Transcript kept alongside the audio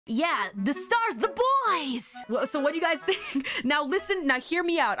Yeah, the stars, the boys! Well, so what do you guys think? Now listen, now hear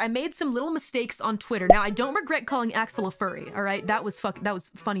me out. I made some little mistakes on Twitter. Now I don't regret calling Axel a furry, all right? That was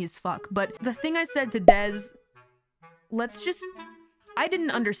funny as fuck. But the thing I said to Dez, I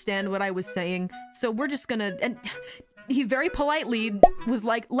didn't understand what I was saying, so we're just gonna, and he very politely was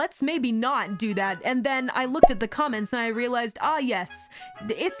like, let's maybe not do that. And then I looked at the comments and I realized, ah yes,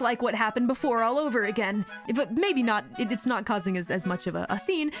 it's like what happened before all over again. But maybe not, it's not causing as much of a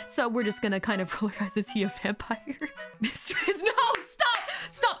scene, so we're just gonna kind of roll our eyes. Is he a vampire? Mr. No, stop!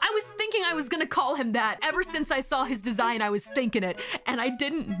 Stop! I was thinking I was gonna call him that. Ever since I saw his design, I was thinking it, and I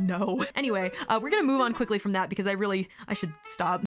didn't know. Anyway, we're gonna move on quickly from that because I should stop.